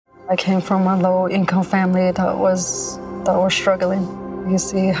I came from a low-income family that was struggling. You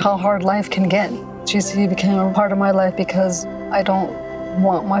see how hard life can get. GCE became a part of my life because I don't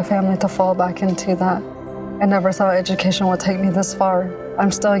want my family to fall back into that. I never thought education would take me this far.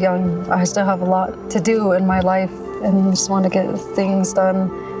 I'm still young. I still have a lot to do in my life and just want to get things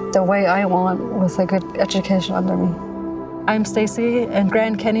done the way I want with a good education under me. I'm Stacy, and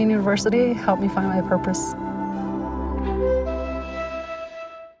Grand Canyon University helped me find my purpose.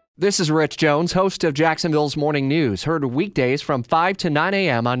 This is Rich Jones, host of Jacksonville's Morning News, heard weekdays from 5 to 9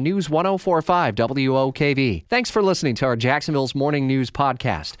 a.m. on News 104.5 WOKV. Thanks for listening to our Jacksonville's Morning News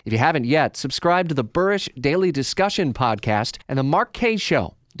podcast. If you haven't yet, subscribe to the Burrish Daily Discussion podcast and the Mark Kaye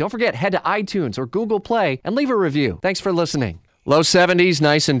Show. Don't forget, head to iTunes or Google Play and leave a review. Thanks for listening. Low 70s,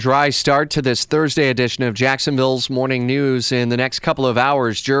 nice and dry start to this Thursday edition of Jacksonville's Morning News. In the next couple of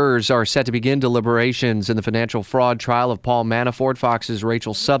hours, jurors are set to begin deliberations in the financial fraud trial of Paul Manafort. Fox's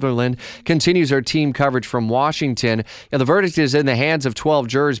Rachel Sutherland continues her team coverage from Washington. The verdict is in the hands of 12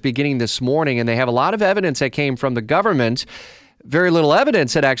 jurors beginning this morning, and they have a lot of evidence that came from the government. Very little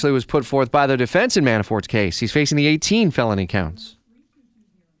evidence that actually was put forth by the defense in Manafort's case. He's facing the 18 felony counts.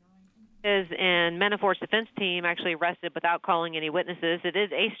 And Manafort's defense team actually arrested without calling any witnesses. It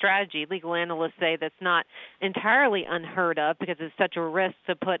is a strategy. Legal analysts say that's not entirely unheard of because it's such a risk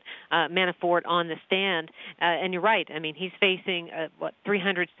to put Manafort on the stand. And you're right. I mean, he's facing,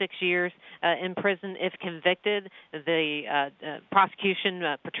 306 years in prison if convicted. The prosecution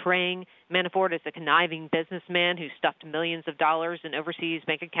portraying Manafort as a conniving businessman who stuffed millions of dollars in overseas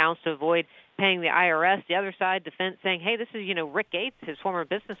bank accounts to avoid paying the IRS. The other side, defense, saying, hey, this is, Rick Gates, his former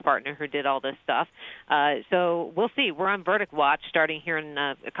business partner, who did all this stuff. So we'll see. We're on verdict watch starting here in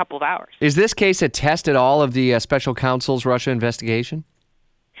a couple of hours. Is this case a test at all of the special counsel's Russia investigation?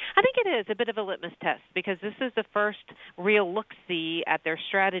 I think it is a bit of a litmus test because this is the first real look-see at their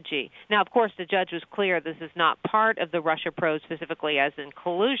strategy. Now, of course, the judge was clear this is not part of the Russia probe specifically as in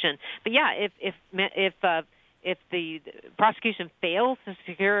collusion. But yeah, if the prosecution fails to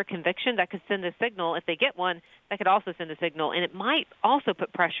secure a conviction, that could send a signal. If they get one, that could also send a signal. And it might also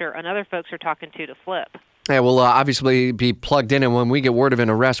put pressure on other folks we're talking to flip. Yeah, we'll obviously be plugged in, and when we get word of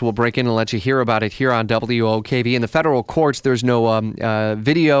an arrest, we'll break in and let you hear about it here on WOKV. In the federal courts, there's no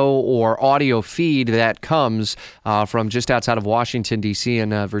video or audio feed that comes from just outside of Washington, D.C.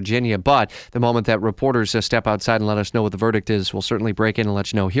 and Virginia. But the moment that reporters step outside and let us know what the verdict is, we'll certainly break in and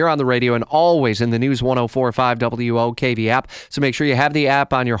let you know here on the radio and always in the News 104.5 WOKV app. So make sure you have the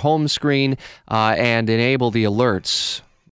app on your home screen and enable the alerts.